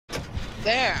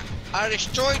There! I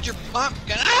destroyed your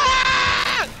pumpkin!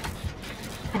 Ah!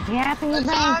 Is he after you, A babe?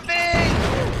 zombie!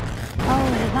 Oh,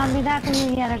 the zombie's after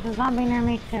you? Yeah, there's a zombie near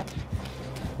me too.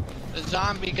 The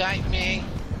zombie got me.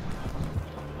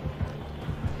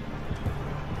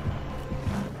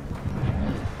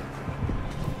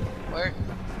 Where?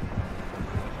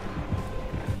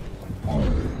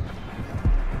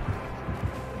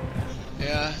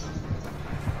 Yeah.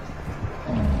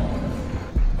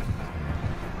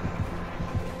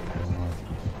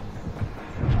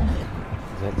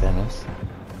 Is that Thanos?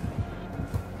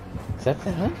 Is that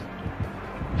Thanos?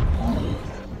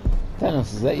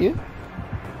 Thanos, is that you?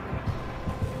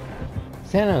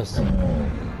 Thanos!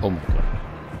 Oh my god.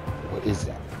 What is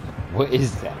that? What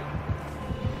is that?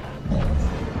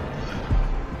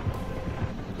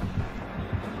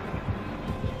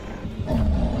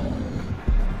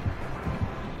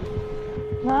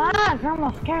 Ah, it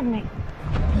almost scared me.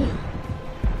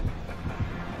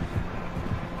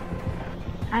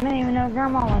 I didn't even know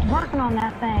Grandma was working on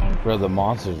that thing. Bro, the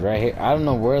monster's right here. I don't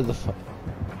know where the fuck.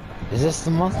 Is this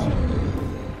the monster?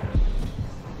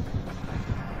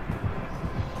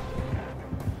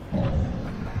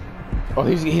 Oh,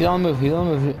 he's on the move. He's on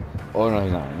the move. Oh no,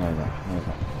 he's not. No, he's not. No, he's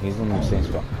not. He's in the same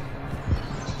spot.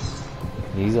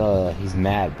 He's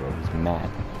mad, bro. He's mad.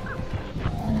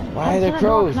 Why are there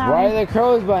crows? Why are there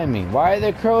crows by me? Why are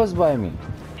there crows by me?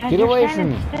 Get away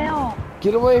from me! Still.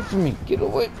 Get away from me! Get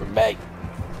away from me!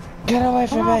 Get away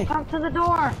from me! Come to the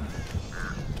door.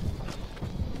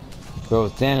 Bro,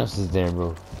 Thanos is there,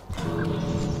 bro.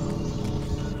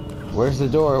 Where's the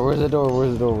door? Where's the door?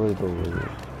 Where's the door? Where's the door? Where's the door?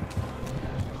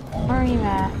 Where are you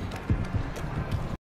at?